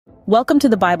Welcome to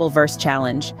the Bible Verse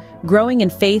Challenge, growing in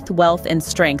faith, wealth, and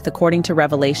strength according to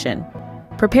Revelation.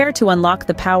 Prepare to unlock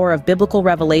the power of biblical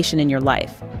revelation in your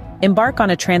life. Embark on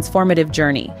a transformative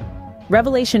journey.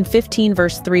 Revelation 15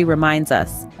 verse 3 reminds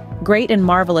us, "Great and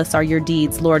marvelous are your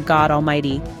deeds, Lord God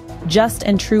Almighty. Just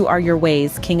and true are your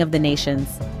ways, King of the nations."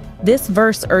 This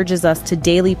verse urges us to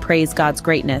daily praise God's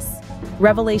greatness.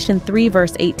 Revelation 3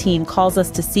 verse 18 calls us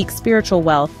to seek spiritual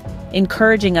wealth,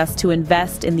 encouraging us to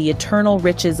invest in the eternal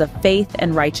riches of faith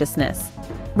and righteousness.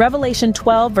 Revelation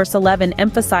 12 verse 11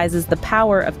 emphasizes the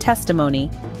power of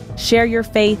testimony. Share your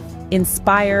faith,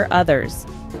 inspire others.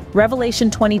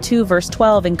 Revelation 22 verse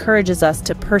 12 encourages us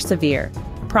to persevere,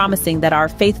 promising that our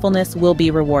faithfulness will be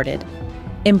rewarded.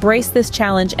 Embrace this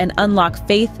challenge and unlock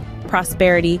faith,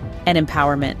 prosperity, and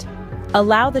empowerment.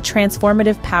 Allow the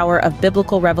transformative power of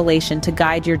biblical revelation to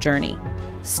guide your journey.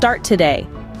 Start today.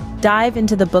 Dive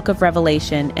into the book of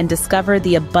Revelation and discover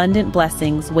the abundant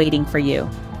blessings waiting for you.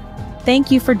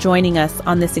 Thank you for joining us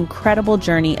on this incredible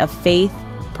journey of faith,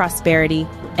 prosperity,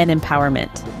 and empowerment.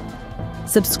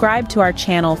 Subscribe to our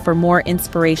channel for more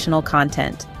inspirational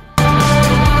content.